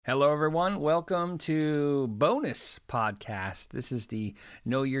Hello, everyone. Welcome to Bonus Podcast. This is the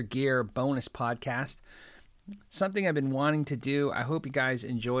Know Your Gear Bonus Podcast. Something I've been wanting to do. I hope you guys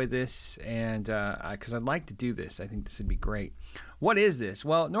enjoy this, and because I'd like to do this. I think this would be great. What is this?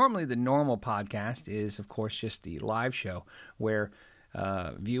 Well, normally the normal podcast is, of course, just the live show where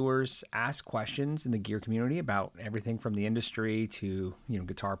viewers ask questions in the gear community about everything from the industry to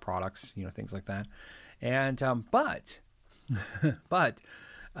guitar products, things like that. And but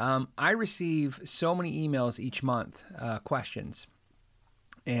I receive so many emails each month, questions,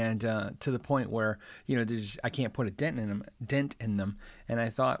 and to the point where I can't put a dent in them. And I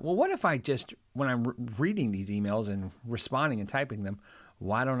thought, well, what if I just, when I'm reading these emails and responding and typing them,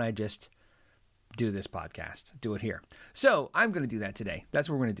 why don't I just do this podcast, do it here? So I'm going to do that today. That's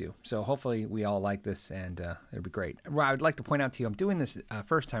what we're going to do. So hopefully we all like this, and it'll be great. Well, I would like to point out to you, I'm doing this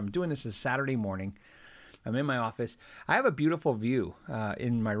first time. I'm doing this is Saturday morning. I'm in my office. I have a beautiful view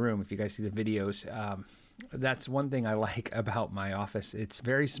in my room. If you guys see the videos, that's one thing I like about my office. It's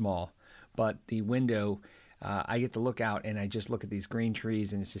very small, but the window, I get to look out and I just look at these green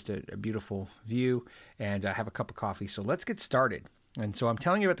trees, and it's just a beautiful view. And I have a cup of coffee. So let's get started. And so I'm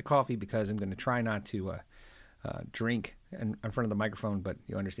telling you about the coffee because I'm going to try not to drink in front of the microphone, but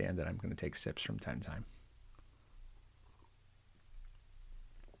you understand that I'm going to take sips from time to time.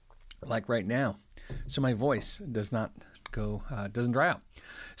 Like right now, so my voice does not go, doesn't dry out.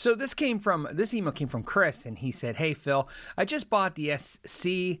 So this email came from Chris, and he said, "Hey Phil, I just bought the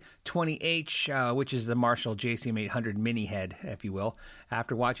SC20H, which is the Marshall JCM800 mini head, if you will.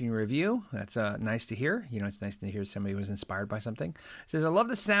 After watching your review, that's nice to hear. It's nice to hear somebody was inspired by something. It says, I love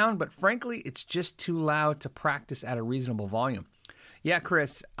the sound, but frankly, it's just too loud to practice at a reasonable volume." Yeah,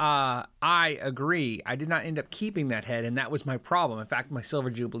 Chris, I agree. I did not end up keeping that head, and that was my problem. In fact, my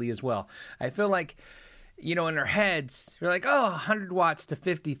Silver Jubilee as well. I feel like, in our heads, you're like, 100 watts to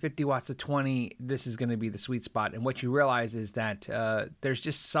 50, 50 watts to 20, this is going to be the sweet spot. And what you realize is that there's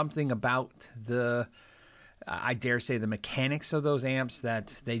just something about I dare say, the mechanics of those amps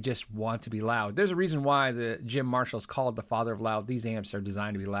that they just want to be loud. There's a reason why the Jim Marshall's called the father of loud. These amps are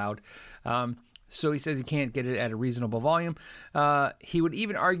designed to be loud. So he says he can't get it at a reasonable volume. He would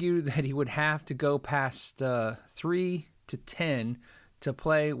even argue that he would have to go past 3 to 10 to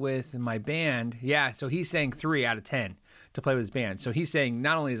play with my band. Yeah, so he's saying 3 out of 10 to play with his band. So he's saying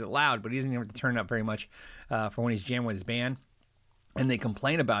not only is it loud, but he doesn't even have to turn it up very much for when he's jamming with his band. And they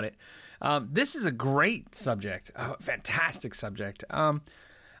complain about it. This is a great subject, a fantastic subject.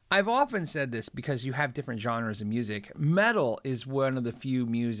 I've often said this because you have different genres of music. Metal is one of the few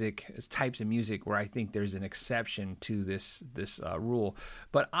types of music where I think there's an exception to this rule.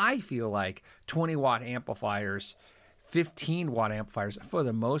 But I feel like 20-watt amplifiers, 15-watt amplifiers, for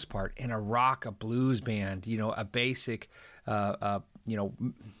the most part, in a blues band, a basic,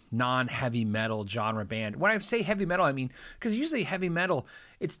 non-heavy metal genre band. When I say heavy metal, I mean, because usually heavy metal,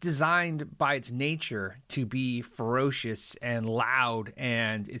 it's designed by its nature to be ferocious and loud,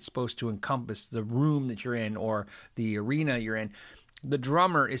 and it's supposed to encompass the room that you're in or the arena you're in. The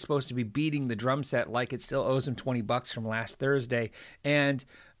drummer is supposed to be beating the drum set like it still owes him $20 from last Thursday. And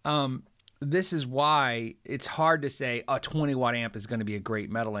this is why it's hard to say a 20-watt amp is going to be a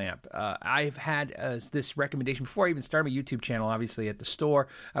great metal amp. I've had this recommendation before I even started my YouTube channel. Obviously, at the store,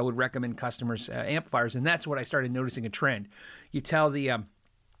 I would recommend customers amplifiers, and that's what I started noticing a trend. You tell the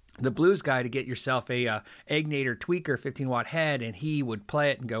blues guy to get yourself a Egnator Tweaker 15-watt head, and he would play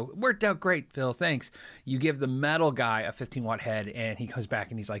it and go, "Worked out great, Phil, thanks." You give the metal guy a 15-watt head, and he comes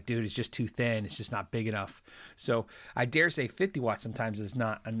back and he's like, "Dude, it's just too thin. It's just not big enough." So I dare say 50 watts sometimes is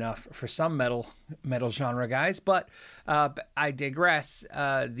not enough for some metal genre guys, but I digress.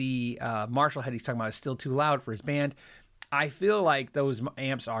 The Marshall head he's talking about is still too loud for his band. I feel like those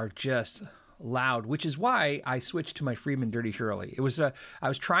amps are just loud, which is why I switched to my Friedman Dirty Shirley. It was I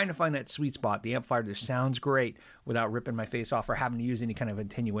was trying to find that sweet spot, the amplifier that sounds great without ripping my face off or having to use any kind of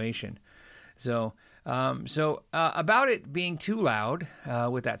attenuation. So about it being too loud,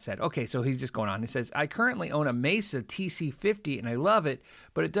 with that said, okay, so he's just going on. He says, I currently own a Mesa TC50 and I love it,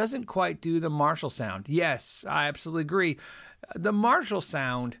 but it doesn't quite do the Marshall sound. Yes, I absolutely agree. The Marshall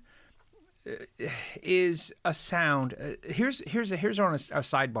sound is a sound. Here's on a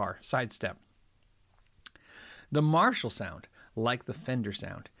sidestep. The Marshall sound, like the Fender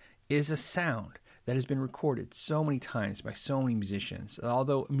sound, is a sound that has been recorded so many times by so many musicians.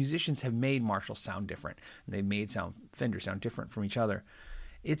 Although musicians have made Marshall sound different, and they've made Fender sound different from each other,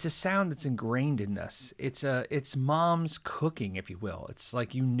 it's a sound that's ingrained in us. It's mom's cooking, if you will. It's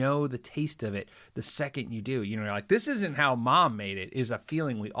like the taste of it the second you do. You're like, this isn't how mom made it, is a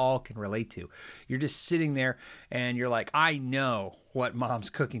feeling we all can relate to. You're just sitting there and you're like, I know what Mom's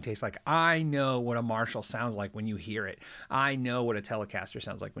cooking tastes like. I know what a Marshall sounds like when you hear it. I know what a Telecaster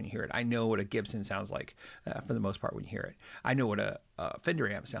sounds like when you hear it. I know what a Gibson sounds like for the most part when you hear it. I know what a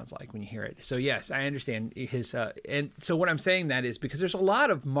Fender amp sounds like when you hear it. So yes, I understand his. And so what I'm saying that is because there's a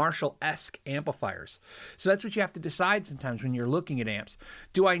lot of Marshall-esque amplifiers. So that's what you have to decide sometimes when you're looking at amps.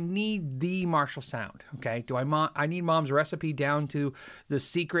 Do I need the Marshall sound? Okay. Do I need Mom's recipe down to the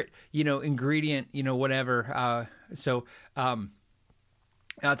secret, ingredient, whatever.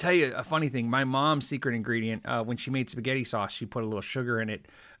 I'll tell you a funny thing. My mom's secret ingredient, when she made spaghetti sauce, she put a little sugar in it.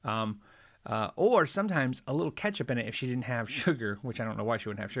 Or sometimes a little ketchup in it if she didn't have sugar, which I don't know why she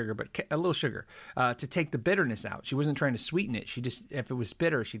wouldn't have sugar, but a little sugar to take the bitterness out. She wasn't trying to sweeten it. She just, if it was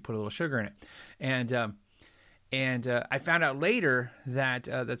bitter, she'd put a little sugar in it. And I found out later that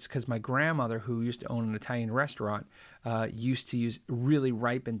that's because my grandmother, who used to own an Italian restaurant, used to use really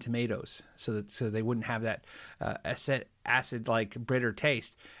ripened tomatoes so they wouldn't have that acid like bitter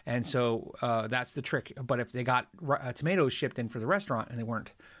taste. And so that's the trick. But if they got tomatoes shipped in for the restaurant and they weren't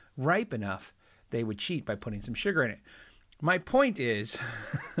ripe enough, they would cheat by putting some sugar in it. My point is,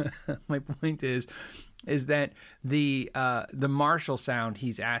 is that the Marshall sound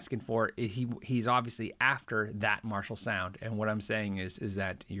he's asking for, he's obviously after that Marshall sound. And what I'm saying is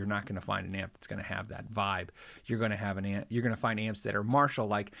that you're not going to find an amp that's going to have that vibe. You're going to find amps that are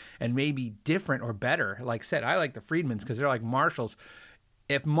Marshall-like and maybe different or better. Like I said, I like the Friedmans because they're like Marshalls.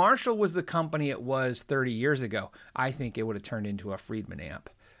 If Marshall was the company it was 30 years ago, I think it would have turned into a Friedman amp.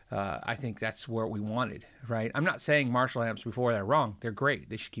 I think that's what we wanted, right? I'm not saying Marshall amps before they're wrong. They're great.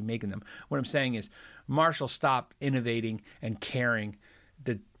 They should keep making them. What I'm saying is Marshall stopped innovating and caring.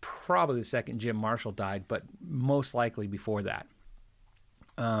 Probably the second Jim Marshall died, but most likely before that.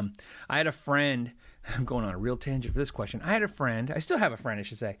 I had a friend. I'm going on a real tangent for this question. I had a friend. I still have a friend, I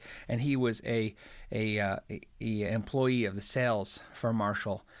should say, and he was a employee of the sales for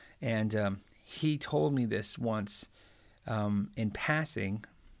Marshall, and he told me this once in passing.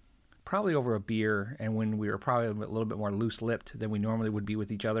 Probably over a beer, and when we were probably a little bit more loose-lipped than we normally would be with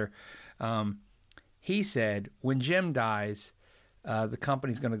each other. He said, when Jim dies, the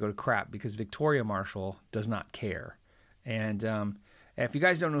company's going to go to crap because Victoria Marshall does not care. And if you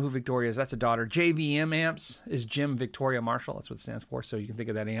guys don't know who Victoria is, that's a daughter. JVM Amps is Jim Victoria Marshall. That's what it stands for, so you can think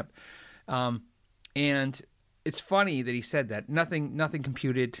of that amp. And it's funny that he said that. Nothing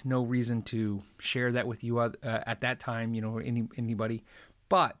computed, no reason to share that with you at that time, anybody.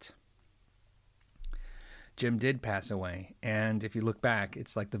 But Jim did pass away, and if you look back,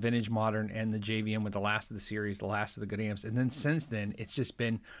 it's like the Vintage Modern and the JVM with the last of the series, the last of the good amps, and then since then, it's just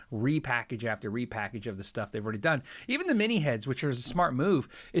been repackage after repackage of the stuff they've already done. Even the mini heads, which was a smart move,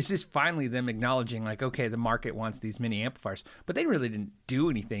 it's just finally them acknowledging, like, okay, the market wants these mini amplifiers, but they really didn't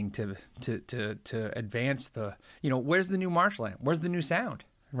do anything to advance the, where's the new Marshall amp? Where's the new sound?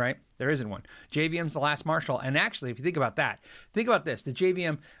 Right? There isn't one. JVM's the last Marshall. And actually, if you think about that, think about this. The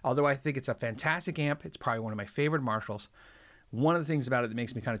JVM, although I think it's a fantastic amp, it's probably one of my favorite Marshalls. One of the things about it that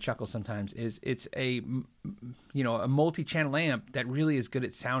makes me kind of chuckle sometimes is it's a multi-channel amp that really is good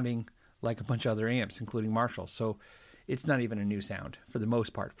at sounding like a bunch of other amps, including Marshalls. So it's not even a new sound for the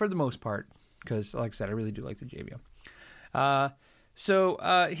most part, because like I said, I really do like the JVM.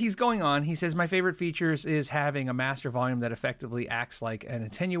 So he's going on. He says, my favorite features is having a master volume that effectively acts like an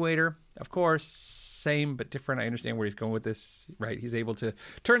attenuator. Of course, same but different. I understand where he's going with this, right? He's able to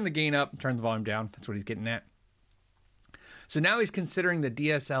turn the gain up, turn the volume down. That's what he's getting at. So now he's considering the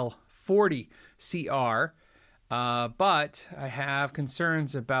DSL 40 CR, but I have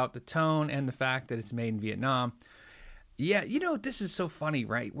concerns about the tone and the fact that it's made in Vietnam. Yeah, this is so funny,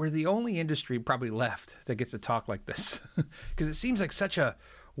 right? We're the only industry probably left that gets to talk like this because it seems like such a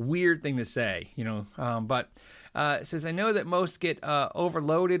weird thing to say, but it says, I know that most get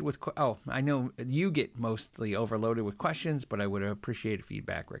overloaded with, I know you get mostly overloaded with questions, but I would appreciate a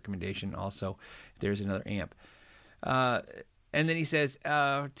feedback recommendation also if there's another amp. And then he says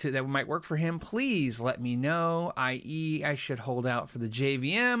that might work for him. Please let me know, i.e. I should hold out for the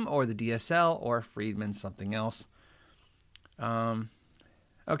JVM or the DSL or Friedman, something else.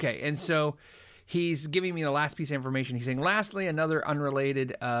 Okay, and so he's giving me the last piece of information. He's saying, lastly, another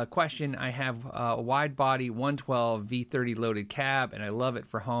unrelated question. I have a wide body 112 V30 loaded cab, and I love it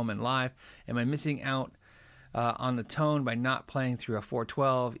for home and live. Am I missing out on the tone by not playing through a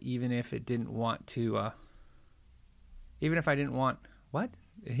 412, even if I didn't want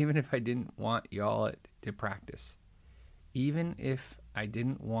y'all to practice? Even if I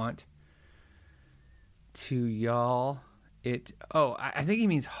didn't want to y'all... I think he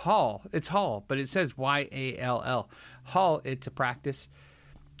means haul. It's haul, but it says YALL. Haul it to practice.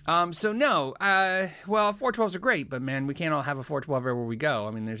 So no, well, 412s are great, but man, we can't all have a 412 everywhere we go.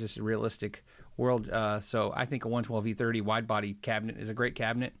 I mean, there's this realistic world. So I think a 112 E30 wide body cabinet is a great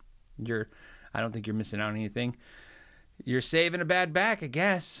cabinet. I don't think you're missing out on anything. You're saving a bad back, I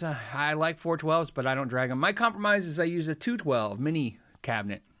guess. I like 412s, but I don't drag them. My compromise is I use a 212 mini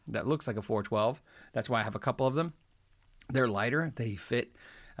cabinet that looks like a 412. That's why I have a couple of them. They're lighter. They fit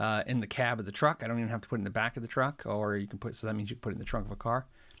in the cab of the truck. I don't even have to put it in the back of the truck, or you can put. So that means you can put it in the trunk of a car.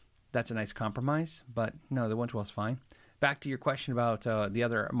 That's a nice compromise. But no, the 112 is fine. Back to your question about the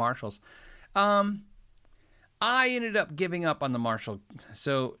other Marshalls. I ended up giving up on the Marshall.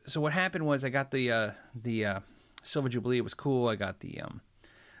 So what happened was I got the Silver Jubilee. It was cool. I got the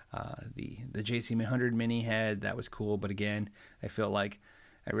JCM 100 mini head. That was cool. But again, I feel like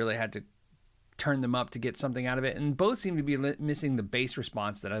I really had to turn them up to get something out of it. And both seem to be missing the bass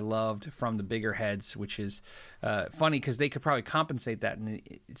response that I loved from the bigger heads, which is funny because they could probably compensate that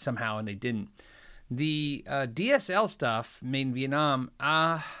somehow, and they didn't. The DSL stuff made in Vietnam,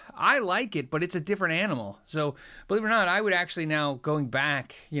 I like it, but it's a different animal. So believe it or not, I would actually now, going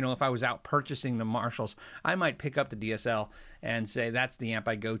back, if I was out purchasing the Marshalls, I might pick up the DSL and say that's the amp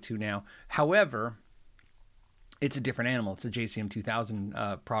I go to now. However, it's a different animal. It's a JCM 2000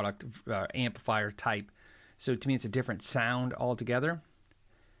 product, amplifier type. So to me, it's a different sound altogether.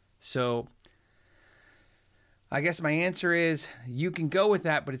 So I guess my answer is you can go with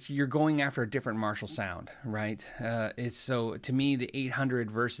that, but you're going after a different Marshall sound, right? It's so to me, the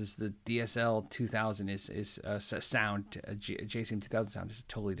 800 versus the DSL 2000 is a sound. JCM 2000 sound is a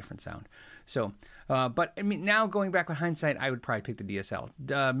totally different sound. So, but I mean, now going back with hindsight, I would probably pick the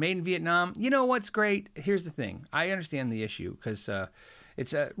DSL. Made in Vietnam. You know what's great? Here's the thing. I understand the issue because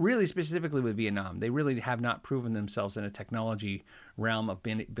it's really specifically with Vietnam. They really have not proven themselves in a technology realm of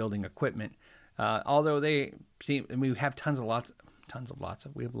building equipment. Although they seem, and we have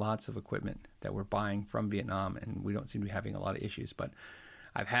we have lots of equipment that we're buying from Vietnam, and we don't seem to be having a lot of issues. But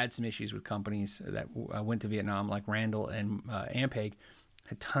I've had some issues with companies that went to Vietnam, like Randall and Ampeg,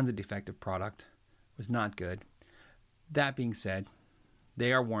 had tons of defective product, was not good. That being said,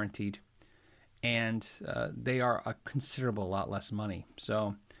 they are warranted, and they are a considerable lot less money.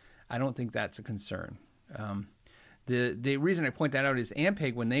 So I don't think that's a concern. The reason I point that out is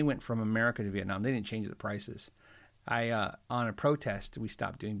Ampeg, when they went from America to Vietnam, they didn't change the prices. On a protest, we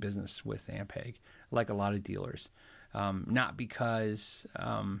stopped doing business with Ampeg, like a lot of dealers. Not because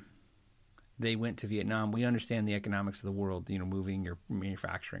they went to Vietnam. We understand the economics of the world, moving your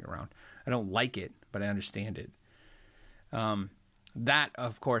manufacturing around. I don't like it, but I understand it. That,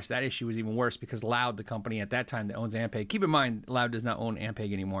 of course, that issue was even worse because Loud, the company at that time that owns Ampeg, keep in mind, Loud does not own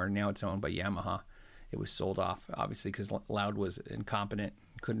Ampeg anymore. Now it's owned by Yamaha. It was sold off, obviously, because Loud was incompetent,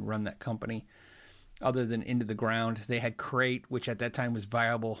 couldn't run that company. Other than into the ground, they had Crate, which at that time was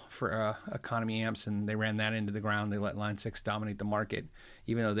viable for economy amps, and they ran that into the ground. They let Line 6 dominate the market,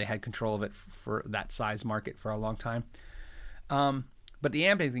 even though they had control of it for that size market for a long time. But the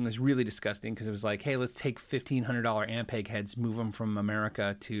Ampeg thing was really disgusting because it was like, hey, let's take $1,500 Ampeg heads, move them from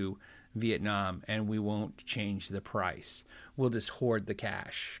America to Vietnam, and we won't change the price. We'll just hoard the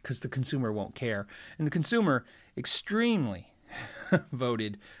cash because the consumer won't care. And the consumer extremely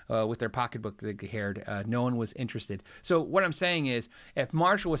voted with their pocketbook they cared. No one was interested. So what I'm saying is, if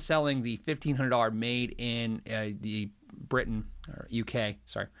Marshall was selling the $1,500 made in the Britain or UK,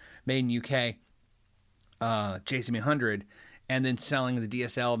 made in UK JCM 100, and then selling the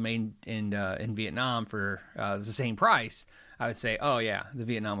DSL made in Vietnam for the same price, I would say, oh yeah, the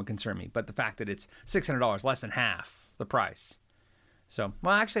Vietnam would concern me. But the fact that it's $600, less than half the price. So,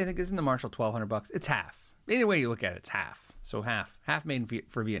 well, actually, I think isn't the Marshall $1,200? It's half. Either way you look at it, it's half. So half made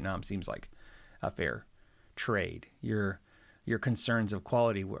for Vietnam seems like a fair trade. Your concerns of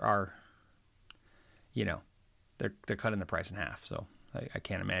quality are, they're cutting the price in half. So I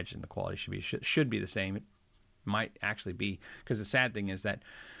can't imagine the quality should be the same. It might actually be, because the sad thing is that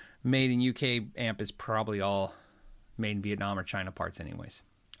made in UK amp is probably all made in Vietnam or China parts anyways.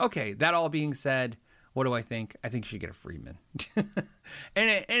 Okay, that all being said, what do I think? I think you should get a Friedman. and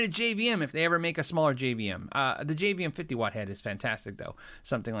a JVM if they ever make a smaller JVM. The JVM 50 watt head is fantastic though,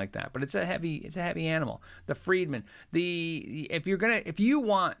 something like that. But it's a heavy animal. The Friedman, if you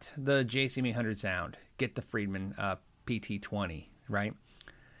want the JCM 800 sound, get the Friedman PT20, right?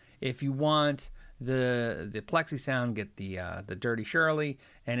 If you want the Plexi sound, get the Dirty Shirley,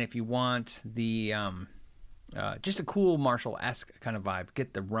 and if you want the just a cool Marshall-esque kind of vibe,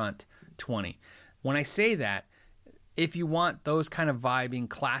 get the Runt 20. When I say that, if you want those kind of vibing,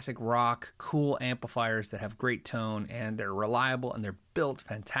 classic rock, cool amplifiers that have great tone and they're reliable and they're built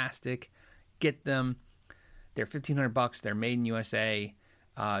fantastic, get them. They're $1,500. They're made in USA.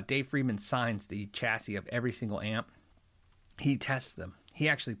 Dave Friedman signs the chassis of every single amp. He tests them. He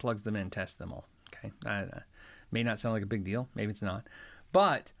actually plugs them in, tests them all. Okay, may not sound like a big deal. Maybe it's not.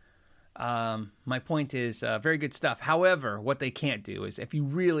 But my point is very good stuff. However, what they can't do is if you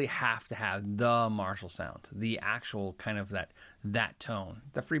really have to have the Marshall sound, the actual kind of that tone,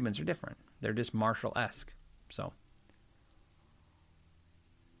 the Friedmans are different. They're just Marshall-esque. So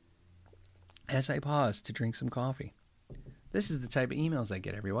as I pause to drink some coffee, this is the type of emails I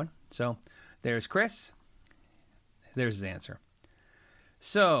get, everyone. So there's Chris. There's his answer.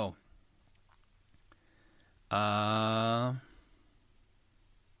 So,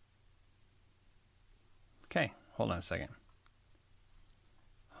 okay, hold on a second.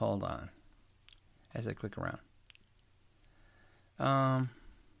 Hold on. As I click around.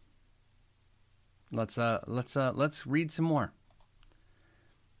 Let's read some more.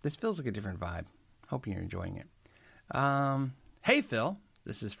 This feels like a different vibe. Hope you're enjoying it. Hey, Phil.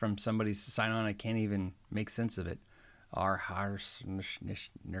 This is from somebody's sign-on. I can't even make sense of it.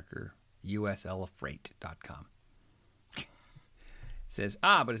 USLFreight.com. Says,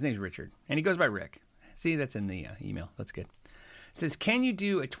 but his name's Richard. And he goes by Rick. See, that's in the email. That's good. It says, can you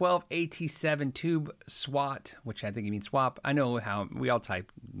do a 12 AT7 tube swat, which I think you mean swap. I know how we all type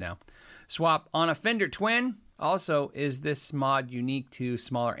now. Swap on a Fender Twin. Also, is this mod unique to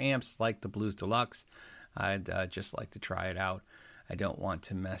smaller amps like the Blues Deluxe? I'd just like to try it out. I don't want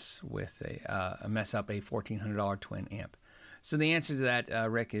to mess up a $1,400 twin amp. So the answer to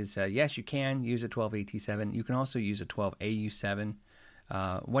that, Rick, is yes, you can use a 12AT7. You can also use a 12AU7.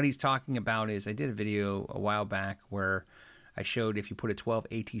 What he's talking about is I did a video a while back where I showed if you put a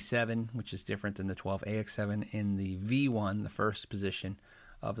 12AT7, which is different than the 12AX7, in the V1, the first position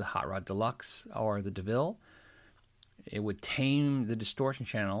of the Hot Rod Deluxe or the DeVille, it would tame the distortion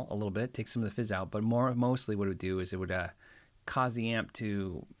channel a little bit, take some of the fizz out, but mostly what it would do is it would cause the amp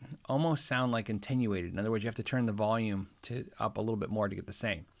to almost sound like attenuated. In other words, you have to turn the volume up a little bit more to get the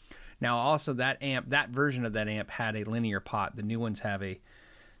same. Now, also that version of that amp had a linear pot. The new ones have a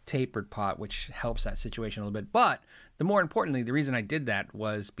tapered pot, which helps that situation a little bit. But more importantly, the reason I did that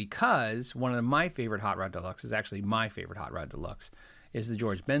was because one of my favorite Hot Rod Deluxe is actually my favorite Hot Rod Deluxe is the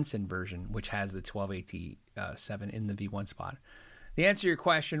George Benson version, which has the 12AT7 in the V1 spot. The answer to your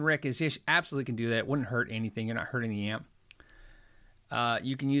question, Rick, is yes, absolutely can do that. It wouldn't hurt anything. You're not hurting the amp.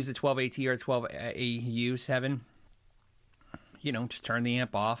 You can use the 12AT or 12AU7. You know, just turn the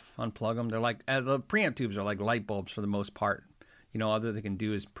amp off, unplug them. They're like, the preamp tubes are like light bulbs for the most part. You know, all they can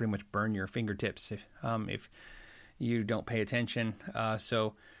do is pretty much burn your fingertips if you don't pay attention.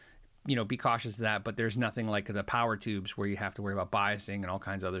 So, you know, be cautious of that. But there's nothing like the power tubes where you have to worry about biasing and all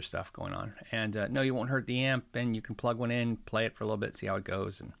kinds of other stuff going on. And no, you won't hurt the amp. And you can plug one in, play it for a little bit, see how it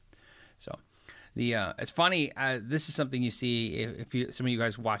goes. And so it's funny. This is something you see if some of you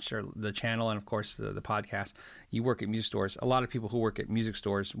guys watch the channel and of course the podcast. You work at music stores. A lot of people who work at music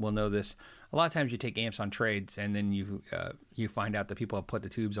stores will know this. A lot of times you take amps on trades and then you find out that people have put the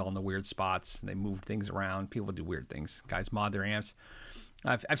tubes all in the weird spots and they moved things around. People do weird things. Guys mod their amps.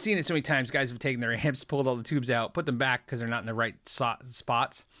 I've seen it so many times. Guys have taken their amps, pulled all the tubes out, put them back because they're not in the right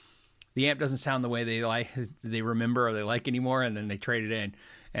spots. The amp doesn't sound the way they remember or they like anymore, and then they trade it in.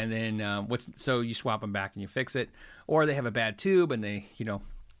 And then so you swap them back and you fix it, or they have a bad tube and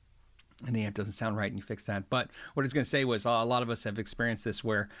and the amp doesn't sound right and you fix that. But what I was going to say was a lot of us have experienced this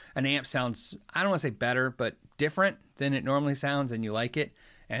where an amp sounds, I don't want to say better, but different than it normally sounds, and you like it.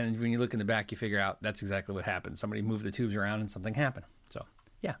 And when you look in the back, you figure out that's exactly what happened. Somebody moved the tubes around and something happened. So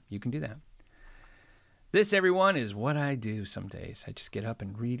yeah, you can do that. This, everyone, is what I do some days. I just get up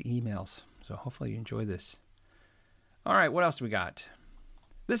and read emails. So hopefully you enjoy this. All right, what else do we got?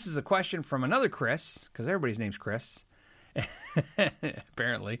 This is a question from another Chris, because everybody's name's Chris,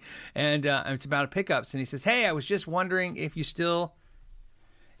 apparently. And it's about pickups. And he says, hey, I was just wondering if you still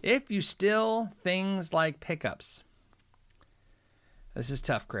things like pickups. This is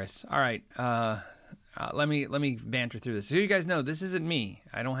tough, Chris. All right. Let me banter through this. So you guys know this isn't me.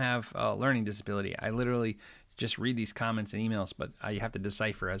 I don't have a learning disability. I literally just read these comments and emails, but you have to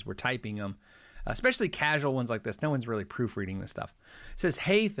decipher as we're typing them. Especially casual ones like this. No one's really proofreading this stuff. It says,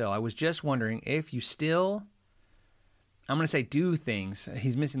 hey, Phil, I was just wondering if you still, I'm going to say do things.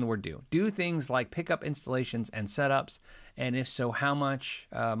 He's missing the word do. Do things like pickup installations and setups. And if so, how much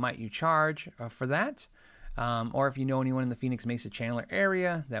might you charge for that? Or if you know anyone in the Phoenix Mesa Chandler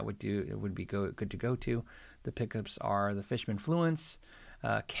area, that would be good to go to. The pickups are the Fishman Fluence,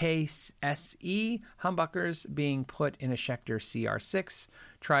 KSE humbuckers being put in a Schecter CR6.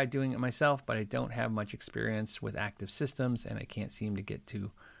 Tried doing it myself, but I don't have much experience with active systems, and I can't seem to get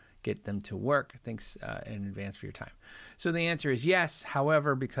get them to work. Thanks in advance for your time. So the answer is yes.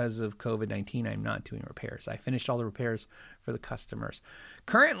 However, because of COVID-19, I'm not doing repairs. I finished all the repairs for the customers.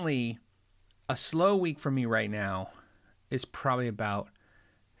 Currently, a slow week for me right now is probably about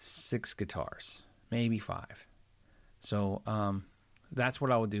 6 guitars, maybe 5. So that's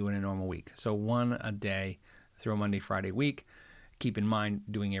what I will do in a normal week. So 1 a day through a Monday, Friday week. Keep in mind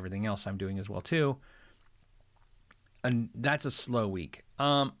doing everything else I'm doing as well too. And that's a slow week.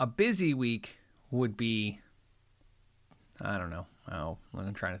 A busy week would be, I don't know.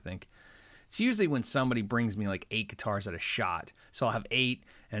 I'm trying to think. It's usually when somebody brings me like 8 guitars at a shot. So I'll have 8,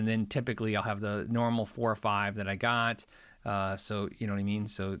 and then typically I'll have the normal 4 or 5 that I got. So you know what I mean?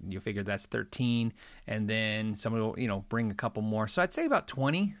 So you figure that's 13, and then somebody will, bring a couple more. So I'd say about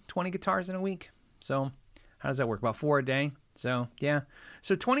 20 guitars in a week. So how does that work? About 4 a day. So yeah.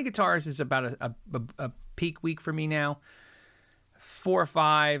 So 20 guitars is about a peak week for me now. 4 or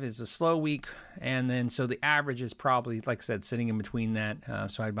 5 is a slow week, and then so the average is probably, like I said, sitting in between that.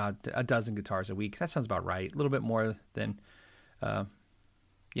 So I have about a dozen guitars a week. That sounds about right. A little bit more than,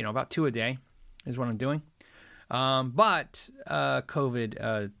 about 2 a day is what I'm doing. But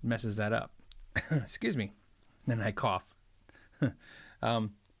COVID messes that up. Excuse me. Then I cough.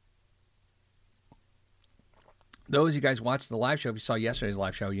 Those of you guys watched the live show, if you saw yesterday's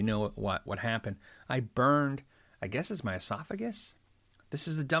live show, you know what happened. I burned, I guess it's my esophagus. This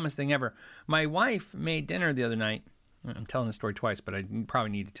is the dumbest thing ever. My wife made dinner the other night. I'm telling the story twice, but I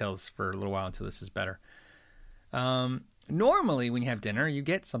probably need to tell this for a little while until this is better. Normally, when you have dinner, you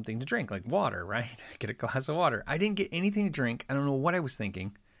get something to drink, like water, right? Get a glass of water. I didn't get anything to drink. I don't know what I was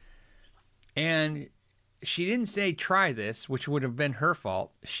thinking. And she didn't say, try this, which would have been her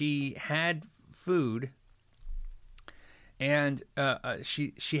fault. She had food, and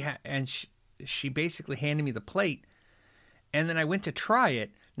she basically handed me the plate. And then I went to try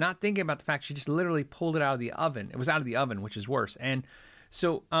it, not thinking about the fact she just literally pulled it out of the oven. It was out of the oven, which is worse. And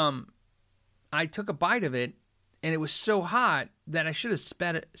so I took a bite of it, and it was so hot that I should have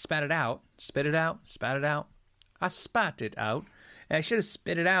spat it out. Spit it out. I spat it out. And I should have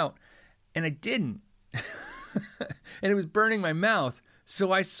spit it out, and I didn't. And it was burning my mouth,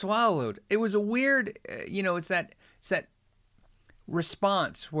 so I swallowed. It was a weird, it's that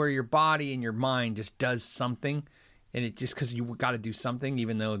response where your body and your mind just does something. And it just because you got to do something,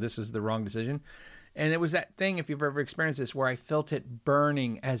 even though this was the wrong decision. And it was that thing, if you've ever experienced this, where I felt it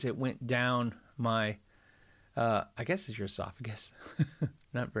burning as it went down my, I guess it's your esophagus.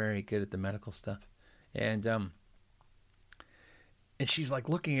 Not very good at the medical stuff. And she's like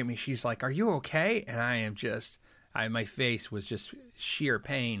looking at me. She's like, "Are you okay?" And I am just, my face was just sheer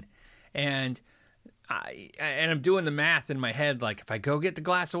pain. And I'm doing the math in my head, like if I go get the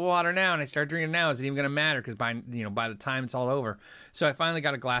glass of water now and I start drinking now, is it even going to matter? Because by the time it's all over. So I finally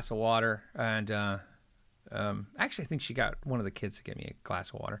got a glass of water, and actually I think she got one of the kids to get me a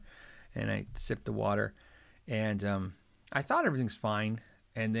glass of water, and I sipped the water, and I thought everything's fine,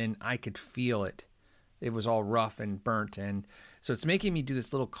 and then I could feel it. It was all rough and burnt, and so it's making me do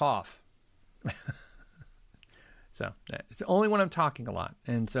this little cough. So it's the only one I'm talking a lot.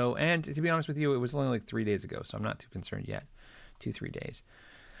 And to be honest with you, it was only like 3 days ago, so I'm not too concerned yet. 2-3 days.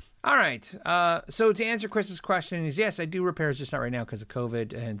 All right. So to answer Chris's question is, yes, I do repairs, just not right now because of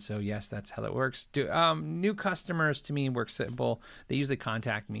COVID. And so, yes, that's how that works. New customers, to me, work simple. They usually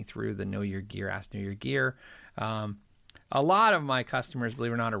contact me through the Know Your Gear, Ask Know Your Gear. A lot of my customers,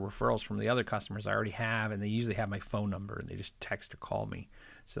 believe it or not, are referrals from the other customers I already have, and they usually have my phone number, and they just text or call me.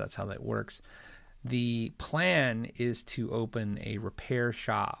 So that's how that works. The plan is to open a repair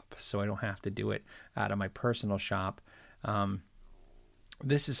shop, so I don't have to do it out of my personal shop.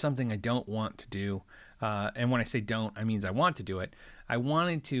 This is something I don't want to do. And when I say don't, I mean I want to do it. I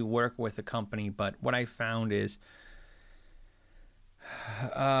wanted to work with a company, but what I found is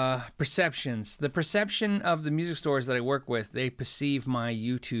perceptions. The perception of the music stores that I work with, they perceive my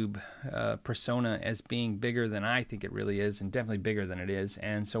YouTube persona as being bigger than I think it really is, and definitely bigger than it is.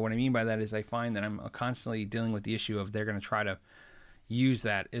 And so what I mean by that is I find that I'm constantly dealing with the issue of they're going to try to use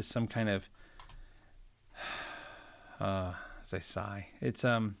that as some kind of, as I sigh, it's,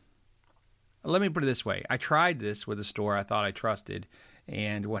 let me put it this way. I tried this with a store I thought I trusted,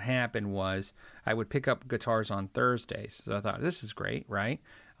 and what happened was I would pick up guitars on Thursdays. So I thought, this is great, right?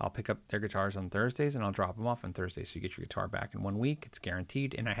 I'll pick up their guitars on Thursdays, and I'll drop them off on Thursdays. So you get your guitar back in 1 week. It's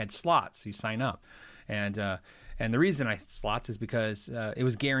guaranteed. And I had slots, so you sign up. And the reason I had slots is because it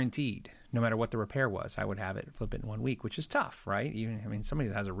was guaranteed. No matter what the repair was, I would have it, flip it in 1 week, which is tough, right? Somebody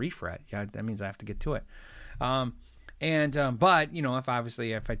that has a refret, that means I have to get to it. But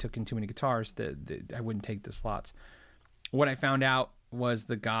if I took in too many guitars, I wouldn't take the slots. What I found out was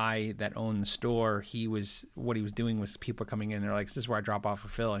the guy that owned the store. What he was doing was people coming in. They're like, "This is where I drop off for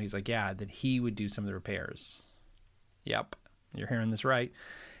Phil," and he's like, "Yeah." That he would do some of the repairs. Yep, you're hearing this right.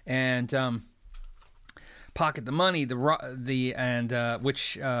 And pocket the money.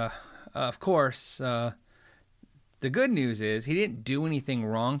 Of course, the good news is he didn't do anything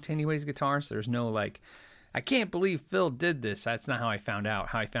wrong to anybody's guitars. There's no like, I can't believe Phil did this. That's not how I found out.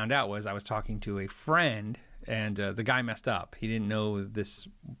 How I found out was I was talking to a friend, and the guy messed up. He didn't know this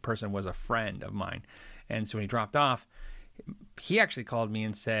person was a friend of mine. And so when he dropped off, he actually called me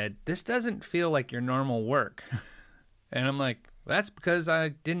and said, "This doesn't feel like your normal work." And I'm like, "That's because I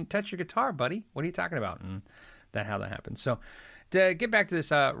didn't touch your guitar, buddy. What are you talking about?" And that's how that happened. So to get back to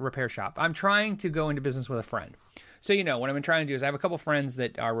this repair shop, I'm trying to go into business with a friend. So, what I've been trying to do is I have a couple friends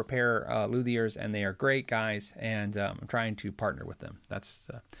that are repair luthiers, and they are great guys, and I'm trying to partner with them.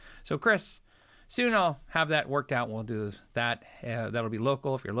 So Chris, soon I'll have that worked out. We'll do that. That'll be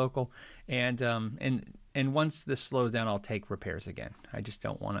local if you're local. And once this slows down, I'll take repairs again. I just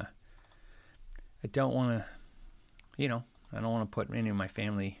don't want to, I don't want to put any of my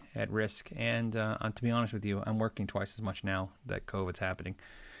family at risk. And to be honest with you, I'm working twice as much now that COVID's happening.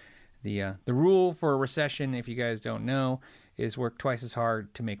 The rule for a recession, if you guys don't know, is work twice as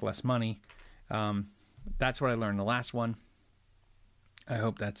hard to make less money. That's what I learned the last one. I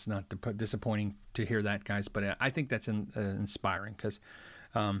hope that's not disappointing to hear that, guys, but I think that's inspiring because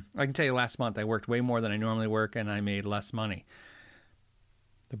I can tell you last month I worked way more than I normally work and I made less money.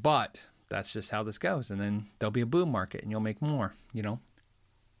 But that's just how this goes, and then there'll be a boom market and you'll make more,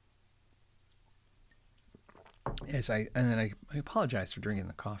 I apologize for drinking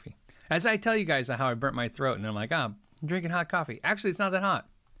the coffee. As I tell you guys how I burnt my throat, and then I'm like, I'm drinking hot coffee. Actually, it's not that hot.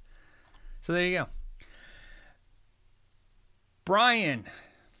 So there you go. Brian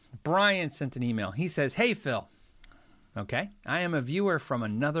sent an email. He says, "Hey, Phil. Okay, I am a viewer from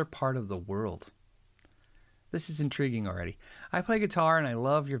another part of the world. This is intriguing already. I play guitar, and I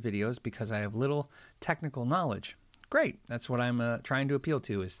love your videos because I have little technical knowledge. Great. That's what I'm trying to appeal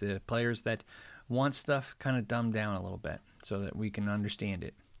to, is the players that want stuff kind of dumbed down a little bit so that we can understand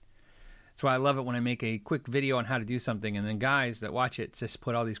it. That's why I love it when I make a quick video on how to do something, and then guys that watch it just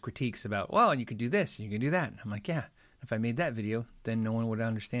put all these critiques about, well, you could do this, you can do that. And I'm like, yeah, if I made that video, then no one would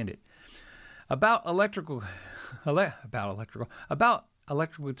understand it. About electrical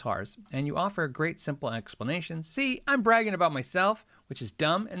guitars, and you offer great simple explanations. See, I'm bragging about myself, which is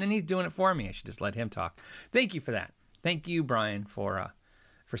dumb, and then he's doing it for me. I should just let him talk. Thank you for that. Thank you, Brian, for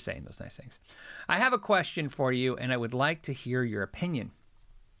saying those nice things. I have a question for you, and I would like to hear your opinion.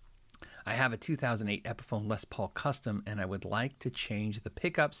 I have a 2008 Epiphone Les Paul Custom, and I would like to change the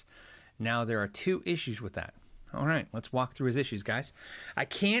pickups. Now, there are two issues with that. All right, let's walk through his issues, guys. I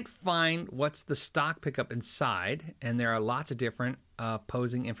can't find what's the stock pickup inside, and there are lots of different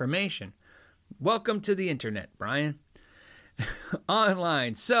opposing information. Welcome to the internet, Brian.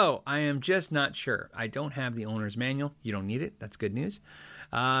 Online. So, I am just not sure. I don't have the owner's manual. You don't need it. That's good news.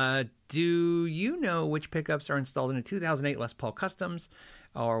 Do you know which pickups are installed in a 2008 Les Paul Customs,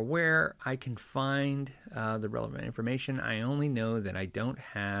 or where I can find the relevant information? I only know that I don't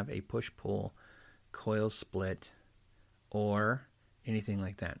have a push-pull coil split or anything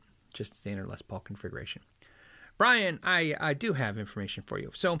like that. Just standard Les Paul configuration. Brian, I do have information for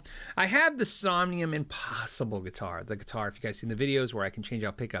you. So I have the Somnium Impossible guitar. The guitar, if you guys seen the videos where I can change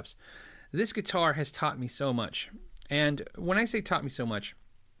out pickups. This guitar has taught me so much. And when I say taught me so much,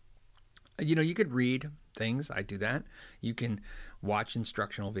 you could read things. I do that. You can watch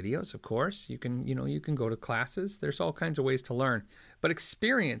instructional videos, of course. You can go to classes. There's all kinds of ways to learn. But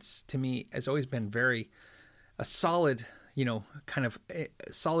experience, to me, has always been a solid, kind of a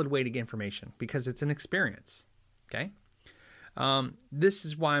solid way to get information because it's an experience. Okay? This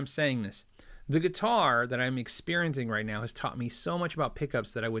is why I'm saying this. The guitar that I'm experiencing right now has taught me so much about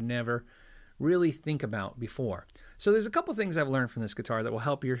pickups that I would never really think about before. So there's a couple things I've learned from this guitar that will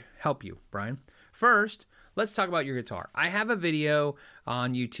help you, Brian. First, let's talk about your guitar. I have a video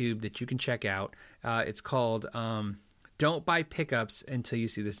on YouTube that you can check out. It's called Don't Buy Pickups Until You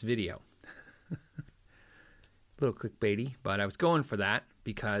See This Video. A little clickbaity, but I was going for that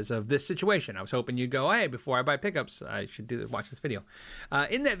because of this situation. I was hoping you'd go, hey, before I buy pickups, I should watch this video.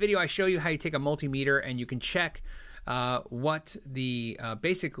 In that video, I show you how you take a multimeter and you can check what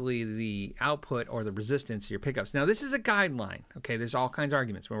basically the output or the resistance of your pickups. Now, this is a guideline. Okay, there's all kinds of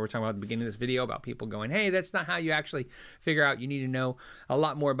arguments when we're talking about at the beginning of this video about people going, hey, that's not how you actually figure out. You need to know a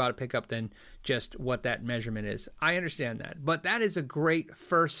lot more about a pickup than just what that measurement is. I understand that, but that is a great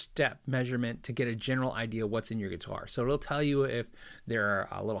first step measurement to get a general idea what's in your guitar. So it'll tell you if they're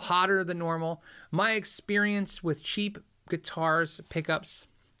a little hotter than normal. My experience with cheap guitars, pickups.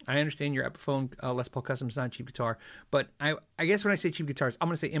 I understand your Epiphone Les Paul Custom is not a cheap guitar, but I guess when I say cheap guitars, I'm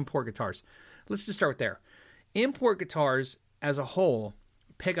going to say import guitars. Let's just start there. Import guitars as a whole,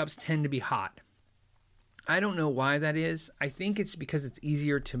 pickups tend to be hot. I don't know why that is. I think it's because it's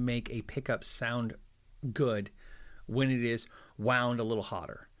easier to make a pickup sound good when it is wound a little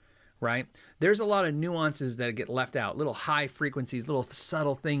hotter, right? There's a lot of nuances that get left out, little high frequencies, little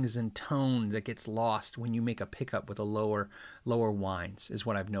subtle things in tone that gets lost when you make a pickup with a lower winds, is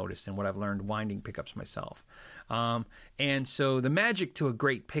what I've noticed and what I've learned winding pickups myself. And so the magic to a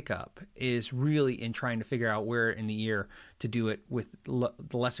great pickup is really in trying to figure out where in the ear to do it with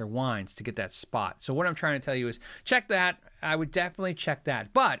the lesser winds to get that spot. So what I'm trying to tell you is check that. I would definitely check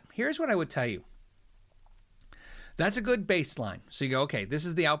that. But here's what I would tell you. That's a good baseline. So you go, okay, this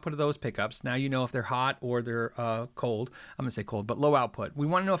is the output of those pickups. Now you know if they're hot or they're cold. I'm going to say cold, but low output. We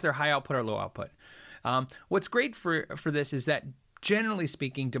want to know if they're high output or low output. What's great for this is that, generally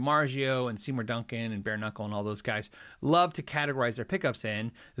speaking, DiMarzio and Seymour Duncan and Bare Knuckle and all those guys love to categorize their pickups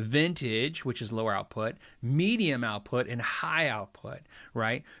in vintage, which is lower output, medium output, and high output,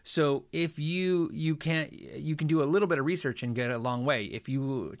 right? So if you can do a little bit of research and get a long way. If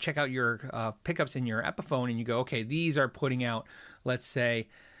you check out your pickups in your Epiphone and you go, okay, these are putting out, let's say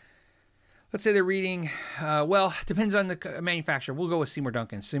they're reading, depends on the manufacturer. We'll go with Seymour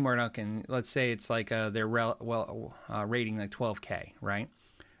Duncan. Seymour Duncan, let's say it's like they're rating like 12K, right?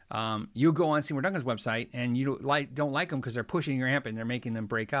 You go on Seymour Duncan's website and you don't like them because they're pushing your amp and they're making them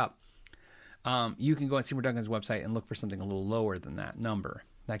break up. You can go on Seymour Duncan's website and look for something a little lower than that number.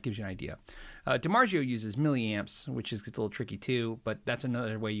 That gives you an idea. DiMarzio uses milliamps, which gets a little tricky too, but that's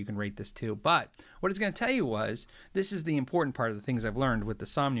another way you can rate this too. But what it's going to tell you this is the important part of the things I've learned with the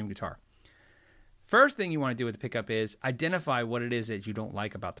Somnium guitar. First thing you want to do with the pickup is identify what it is that you don't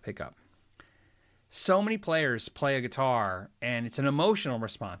like about the pickup. So many players play a guitar and it's an emotional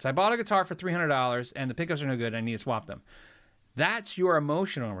response. I bought a guitar for $300 and the pickups are no good. I need to swap them. That's your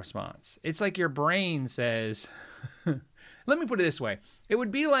emotional response. It's like your brain says, let me put it this way. It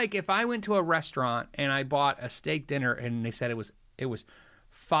would be like if I went to a restaurant and I bought a steak dinner and they said it was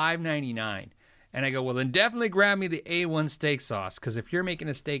 $5.99. And I go, well, then definitely grab me the A1 steak sauce, because if you're making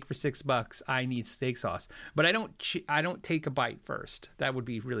a steak for $6, I need steak sauce. But I don't take a bite first. That would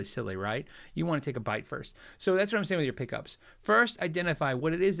be really silly, right? You want to take a bite first. So that's what I'm saying with your pickups. First, identify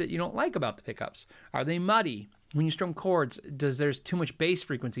what it is that you don't like about the pickups. Are they muddy? When you strum chords, there's too much bass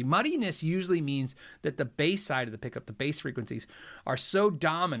frequency? Muddiness usually means that the bass side of the pickup, the bass frequencies, are so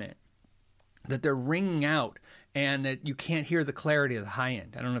dominant that they're ringing out and that you can't hear the clarity of the high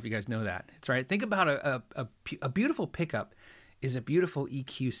end. I don't know if you guys know that. It's right. Think about a beautiful pickup is a beautiful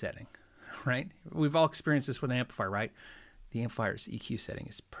EQ setting, right? We've all experienced this with an amplifier, right? The amplifier's EQ setting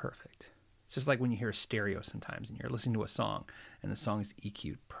is perfect. It's just like when you hear a stereo sometimes and you're listening to a song and the song is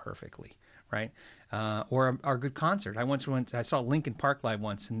EQ'd perfectly, right? Or a good concert. I saw Linkin Park live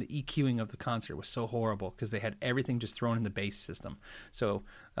once, and the EQing of the concert was so horrible because they had everything just thrown in the bass system. So,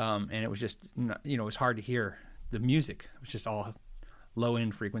 and it was just, it was hard to hear the music. It was just all low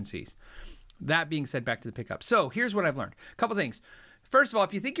end frequencies. That being said, back to the pickup. So here's what I've learned. A couple things. First of all,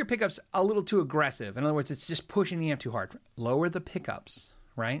 if you think your pickup's a little too aggressive, in other words, it's just pushing the amp too hard, lower the pickups,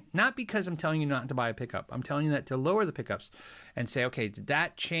 right? Not because I'm telling you not to buy a pickup. I'm telling you that to lower the pickups and say, okay, did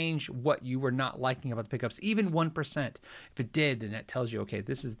that change what you were not liking about the pickups? Even 1%. If it did, then that tells you, okay,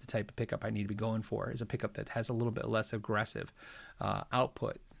 this is the type of pickup I need to be going for, is a pickup that has a little bit less aggressive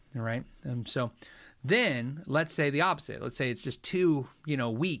output, all right? So then let's say the opposite. Let's say it's just too,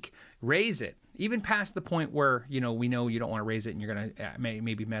 weak. Raise it. Even past the point where, we know you don't want to raise it and you're going to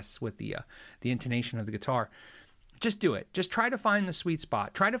maybe mess with the intonation of the guitar. Just do it. Just try to find the sweet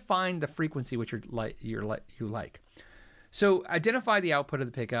spot. Try to find the frequency which you like. So identify the output of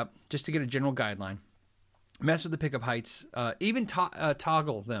the pickup just to get a general guideline. Mess with the pickup heights. Even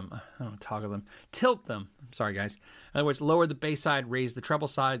toggle them. Tilt them. Sorry, guys. In other words, lower the bass side, raise the treble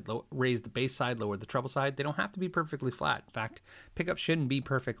side, raise the bass side, lower the treble side. They don't have to be perfectly flat. In fact, pickups shouldn't be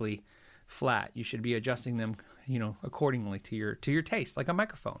perfectly flat. You should be adjusting them, accordingly to your taste, like a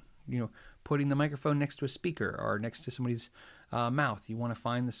microphone. Putting the microphone next to a speaker or next to somebody's mouth. You want to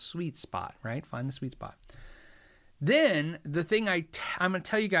find the sweet spot, right? Find the sweet spot. Then the thing I'm going to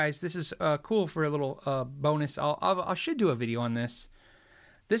tell you guys, this is cool for a little bonus. I should do a video on this.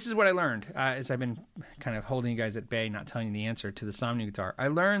 This is what I learned as I've been kind of holding you guys at bay, not telling you the answer to the Somnium guitar. I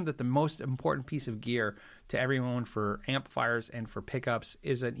learned that the most important piece of gear to everyone for amplifiers and for pickups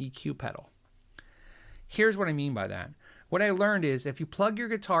is an EQ pedal. Here's what I mean by that. What I learned is if you plug your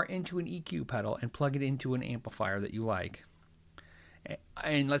guitar into an EQ pedal and plug it into an amplifier that you like,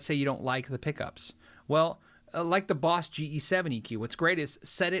 and let's say you don't like the pickups, well, like the Boss GE7 EQ, what's great is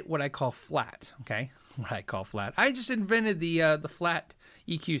set it what I call flat, okay? What I call flat. I just invented the flat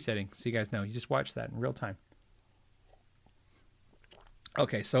EQ setting, so you guys know. You just watch that in real time.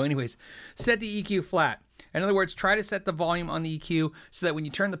 Okay, so anyways, set the EQ flat. In other words, try to set the volume on the EQ so that when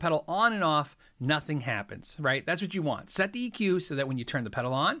you turn the pedal on and off, nothing happens, right? That's what you want. Set the EQ so that when you turn the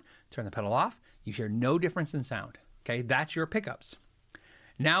pedal on, turn the pedal off, you hear no difference in sound, okay? That's your pickups.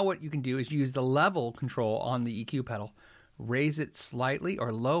 Now what you can do is use the level control on the EQ pedal, raise it slightly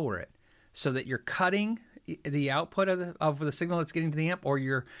or lower it so that you're cutting the output of the signal that's getting to the amp, or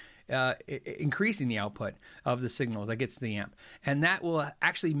you're increasing the output of the signal that gets to the amp. And that will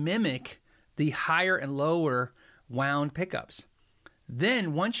actually mimic the higher and lower wound pickups.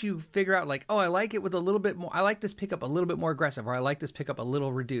 Then once you figure out like, oh, I like it with a little bit more, I like this pickup a little bit more aggressive, or I like this pickup a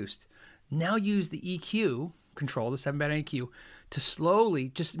little reduced. Now use the EQ control, the 7-band EQ, to slowly,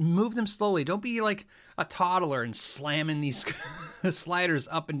 just move them slowly. Don't be like a toddler and slamming these sliders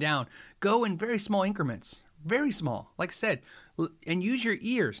up and down. Go in very small increments, very small. Like I said, and use your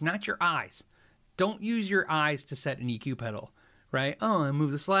ears, not your eyes. Don't use your eyes to set an EQ pedal, right? Oh, I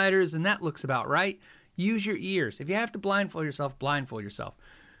move the sliders and that looks about right. Use your ears. If you have to blindfold yourself, blindfold yourself.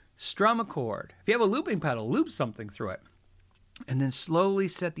 Strum a chord. If you have a looping pedal, loop something through it. And then slowly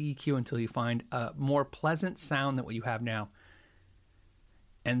set the EQ until you find a more pleasant sound than what you have now.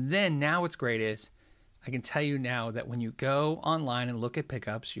 And then now what's great is I can tell you now that when you go online and look at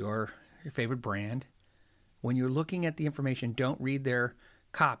pickups, your favorite brand, when you're looking at the information, don't read their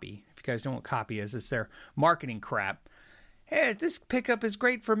copy. If you guys don't know what copy is, it's their marketing crap. Hey, this pickup is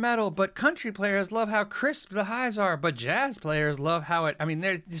great for metal, but country players love how crisp the highs are, but jazz players love how it, I mean,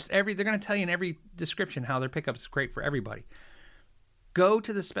 they're going to tell you in every description how their pickup is great for everybody. Go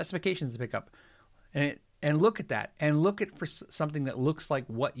to the specifications of the pickup and look at that, and look at for something that looks like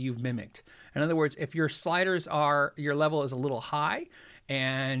what you've mimicked. In other words, if your sliders are, your level is a little high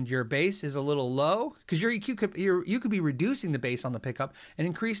and your bass is a little low, because your EQ you could be reducing the bass on the pickup and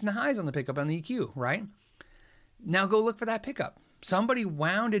increasing the highs on the pickup on the EQ, right? Now go look for that pickup. Somebody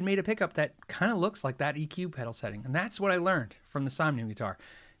wound and made a pickup that kind of looks like that EQ pedal setting. And that's what I learned from the Somnium guitar.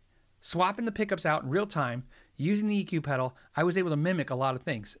 Swapping the pickups out in real time, using the EQ pedal, I was able to mimic a lot of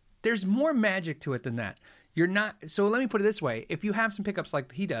things. There's more magic to it than that. You're not, so let me put it this way. If you have some pickups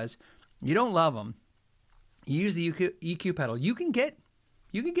like he does, you don't love them, you use the EQ pedal, you can get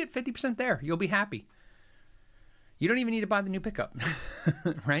 50% there. You'll be happy. You don't even need to buy the new pickup,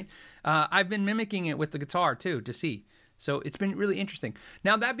 right? I've been mimicking it with the guitar too to see. So it's been really interesting.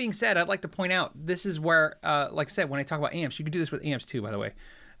 Now, that being said, I'd like to point out, this is where, like I said, when I talk about amps, you can do this with amps too, by the way.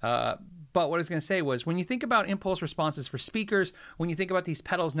 But what I was going to say was, when you think about impulse responses for speakers, when you think about these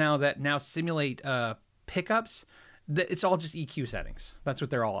pedals now that now simulate pickups, it's all just EQ settings. That's what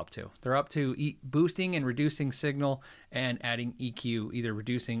they're all up to. They're up to boosting and reducing signal and adding EQ, either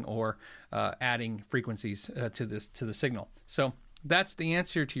reducing or adding frequencies to the signal. So that's the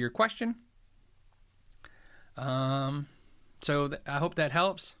answer to your question. I hope that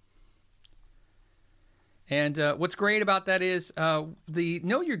helps. And what's great about that is the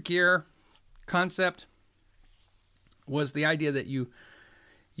Know Your Gear concept was the idea that you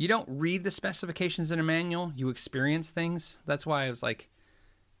don't read the specifications in a manual, you experience things. That's why I was like,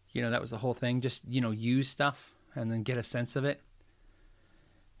 that was the whole thing. Just, use stuff and then get a sense of it.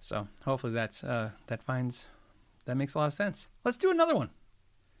 So hopefully that makes a lot of sense. Let's do another one,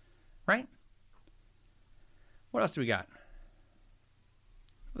 right? What else do we got?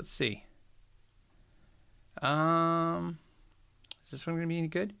 Let's see. Is this one going to be any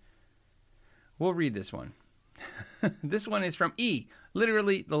good? We'll read this one. This one is from E,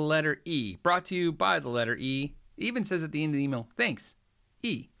 literally the letter E, brought to you by the letter E. It even says at the end of the email, thanks,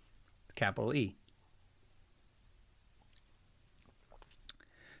 E, capital E.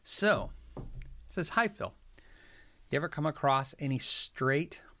 So, it says, hi, Phil. You ever come across any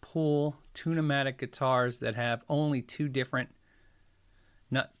straight pull tune-o-matic guitars that have only two different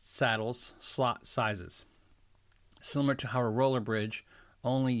nut saddles slot sizes? Similar to how a roller bridge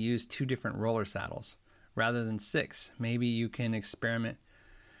only used two different roller saddles rather than six. Maybe you can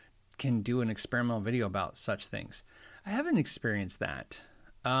do an experimental video about such things. I haven't experienced that.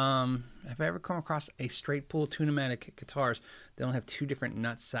 Have I ever come across a straight pull tune-o-matic guitars that don't have two different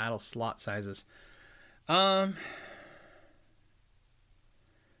nut saddle slot sizes? So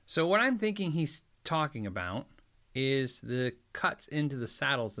what I'm thinking he's talking about is the cuts into the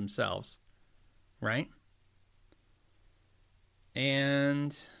saddles themselves, right?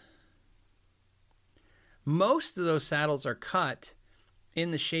 And most of those saddles are cut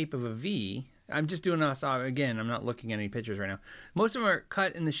in the shape of a V. I'm just doing this again. I'm not looking at any pictures right now. Most of them are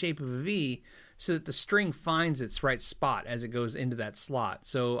cut in the shape of a V so that the string finds its right spot as it goes into that slot.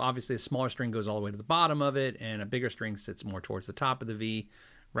 So obviously a smaller string goes all the way to the bottom of it, and a bigger string sits more towards the top of the V,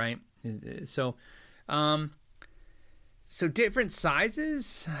 right? So so different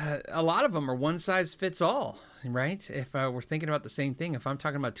sizes, a lot of them are one size fits all, right? If we're thinking about the same thing, if I'm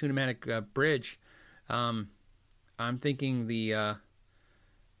talking about Tune-o-matic bridge, I'm thinking the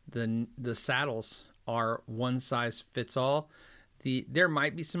saddles are one size fits all. There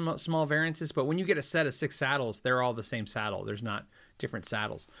might be some small variances, but when you get a set of 6 saddles, they're all the same saddle. There's not different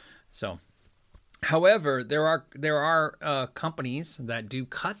saddles. So, however, there are companies that do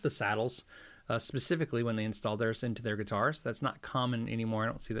cut the saddles specifically when they install theirs into their guitars. That's not common anymore. I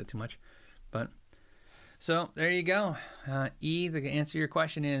don't see that too much, but so there you go. E, the answer to your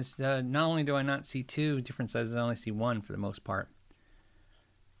question is not only do I not see 2 different sizes, I only see 1 for the most part.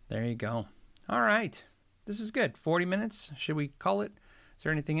 There you go. All right. This is good. 40 minutes. Should we call it? Is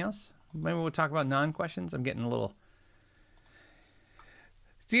there anything else? Maybe we'll talk about non-questions. I'm getting a little...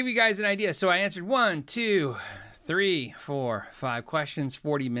 To give you guys an idea, so I answered 1, 2, 3, 4, 5 questions,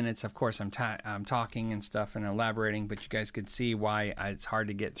 40 minutes. Of course, I'm talking and stuff and elaborating, but you guys could see why it's hard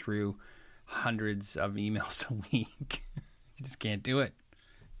to get through hundreds of emails a week. You just can't do it.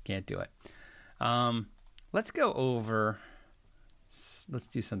 Can't do it. Let's go over... Let's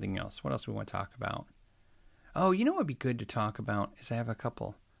do something else. What else do we want to talk about? Oh, you know what would be good to talk about is I have a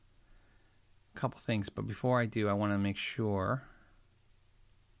couple things, but before I do, I want to make sure.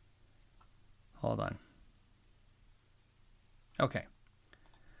 Hold on. Okay.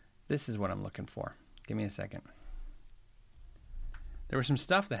 This is what I'm looking for. Give me a second. There was some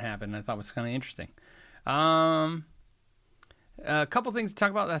stuff that happened I thought was kind of interesting. A couple things to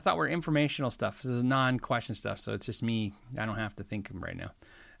talk about that I thought were informational stuff. This is non-question stuff, so it's just me. I don't have to think of them right now.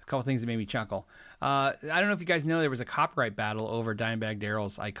 A couple things that made me chuckle. I don't know if you guys know there was a copyright battle over Dimebag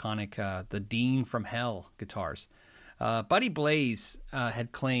Darrell's iconic the Dean from Hell guitars. Buddy Blaze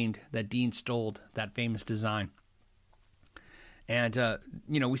had claimed that Dean stole that famous design. And,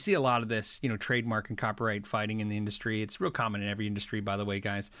 we see a lot of this, trademark and copyright fighting in the industry. It's real common in every industry, by the way,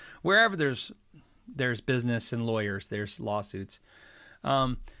 guys. Wherever there's business and lawyers, there's lawsuits.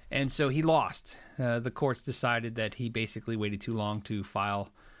 And so he lost. The courts decided that he basically waited too long to file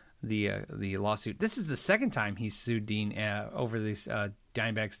the lawsuit. This is the second time he sued Dean over this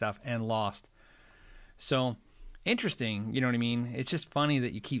Dimebag stuff and lost. So interesting, you know what I mean? It's just funny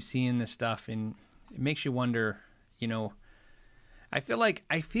that you keep seeing this stuff, and it makes you wonder, I feel like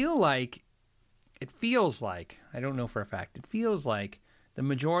I don't know for a fact, it feels like the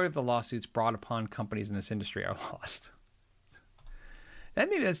majority of the lawsuits brought upon companies in this industry are lost. And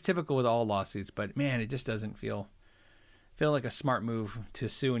maybe that's typical with all lawsuits, but man, it just doesn't feel like a smart move to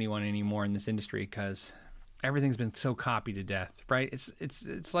sue anyone anymore in this industry, because everything's been so copied to death, right?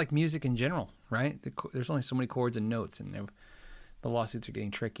 It's like music in general, right? There's only so many chords and notes, and the lawsuits are getting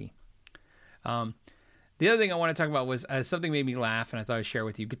tricky. The other thing I want to talk about was something made me laugh, and I thought I'd share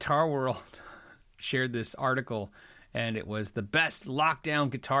with you. Guitar World shared this article, and it was the best lockdown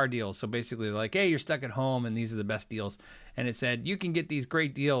guitar deals. So basically like, hey, you're stuck at home and these are the best deals. And it said, you can get these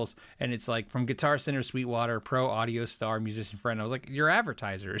great deals. And it's like from Guitar Center, Sweetwater, Pro, Audio Star, Musician Friend. I was like, you're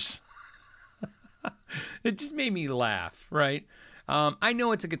advertisers. It just made me laugh, right? I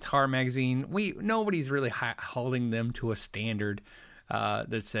know it's a guitar magazine. Nobody's really holding them to a standard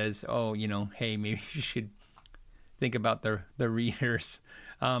that says, oh, hey, maybe you should think about the readers.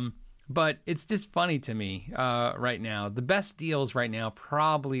 But it's just funny to me right now. The best deals right now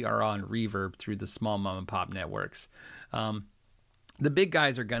probably are on Reverb through the small mom and pop networks. The big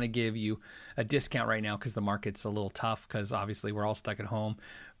guys are going to give you a discount right now because the market's a little tough, because obviously we're all stuck at home.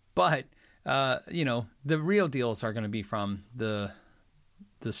 But, the real deals are going to be from the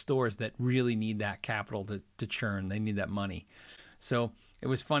stores that really need that capital to churn. They need that money. So it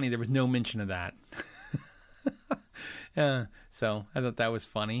was funny. There was no mention of that. So I thought that was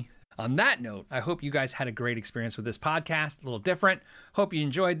funny. On that note, I hope you guys had a great experience with this podcast. A little different. Hope you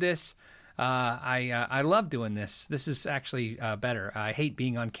enjoyed this. I love doing this. This is actually better. I hate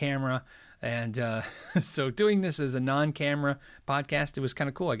being on camera. And so doing this as a non-camera podcast, it was kind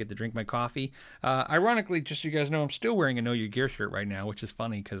of cool. I get to drink my coffee. Ironically, just so you guys know, I'm still wearing a Know Your Gear shirt right now, which is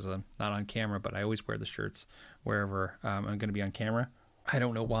funny because I'm not on camera, but I always wear the shirts wherever I'm going to be on camera. I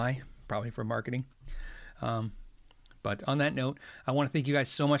don't know why. Probably for marketing. But on that note, I want to thank you guys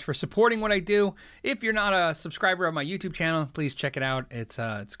so much for supporting what I do. If you're not a subscriber of my YouTube channel, please check it out.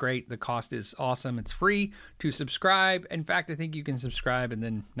 It's great. The cost is awesome. It's free to subscribe. In fact, I think you can subscribe and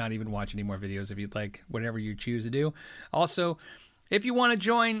then not even watch any more videos if you'd like, whatever you choose to do. Also, If you want to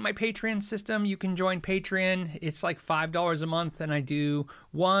join my Patreon system, you can join Patreon. It's like $5 a month, and I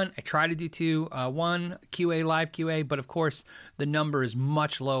try to do two, one QA, live QA, but of course the number is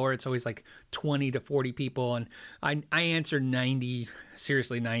much lower. It's always like 20 to 40 people, and I answer 90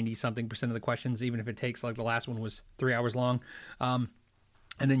 something % of the questions, even if it takes, like the last one was 3 hours long. And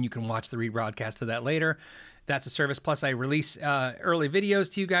then you can watch the rebroadcast of that later. That's a service. Plus I release early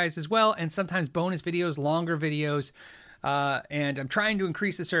videos to you guys as well, and sometimes bonus videos, longer videos. And I'm trying to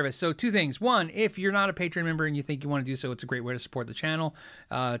increase the service. So 2 things. 1, if you're not a Patreon member and you think you want to do so, it's a great way to support the channel.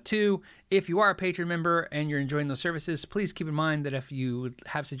 2, if you are a Patreon member and you're enjoying those services, please keep in mind that if you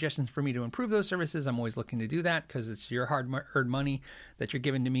have suggestions for me to improve those services, I'm always looking to do that because it's your hard-earned money that you're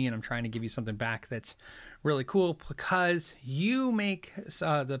giving to me, and I'm trying to give you something back that's really cool because you make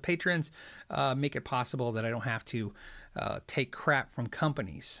the patrons make it possible that I don't have to take crap from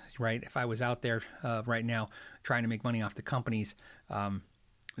companies, right? If I was out there right now trying to make money off the companies,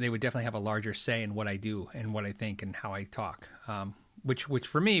 they would definitely have a larger say in what I do and what I think and how I talk, which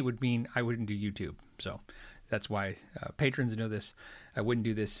for me would mean I wouldn't do YouTube. So that's why patrons know this. I wouldn't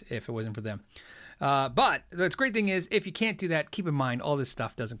do this if it wasn't for them. But the great thing is, if you can't do that, keep in mind all this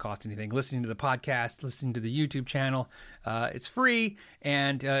stuff doesn't cost anything. Listening to the podcast, listening to the YouTube channel, it's free.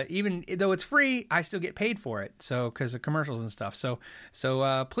 And even though it's free, I still get paid for it. So because of commercials and stuff. So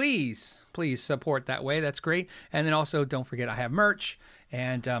please support that way. That's great. And then also don't forget I have merch,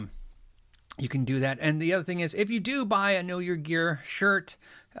 and you can do that. And the other thing is, if you do buy a Know Your Gear shirt,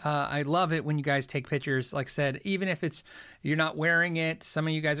 I love it when you guys take pictures. Like I said, even if you're not wearing it, some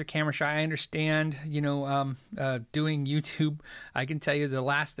of you guys are camera shy. I understand, doing YouTube. I can tell you the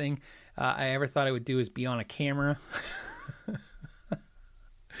last thing I ever thought I would do is be on a camera.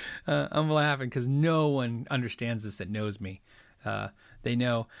 I'm laughing because no one understands this that knows me. They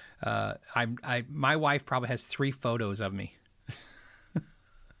know my wife probably has 3 photos of me.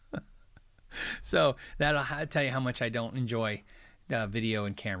 So that'll tell you how much I don't enjoy video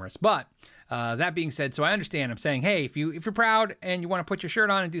and cameras. But that being said, so I understand. I'm saying, hey, if you're proud and you want to put your shirt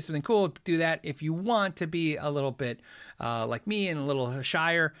on and do something cool, do that. If you want to be a little bit like me and a little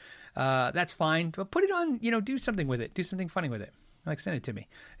shyer, that's fine. But put it on, do something with it. Do something funny with it. Like, send it to me.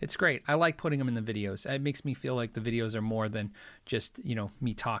 It's great. I like putting them in the videos. It makes me feel like the videos are more than just,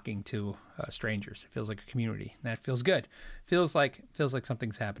 me talking to strangers. It feels like a community. That feels good. Feels like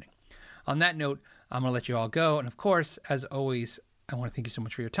something's happening. On that note, I'm going to let you all go. And of course, as always, I want to thank you so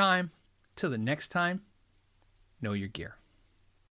much for your time. Till the next time, know your gear.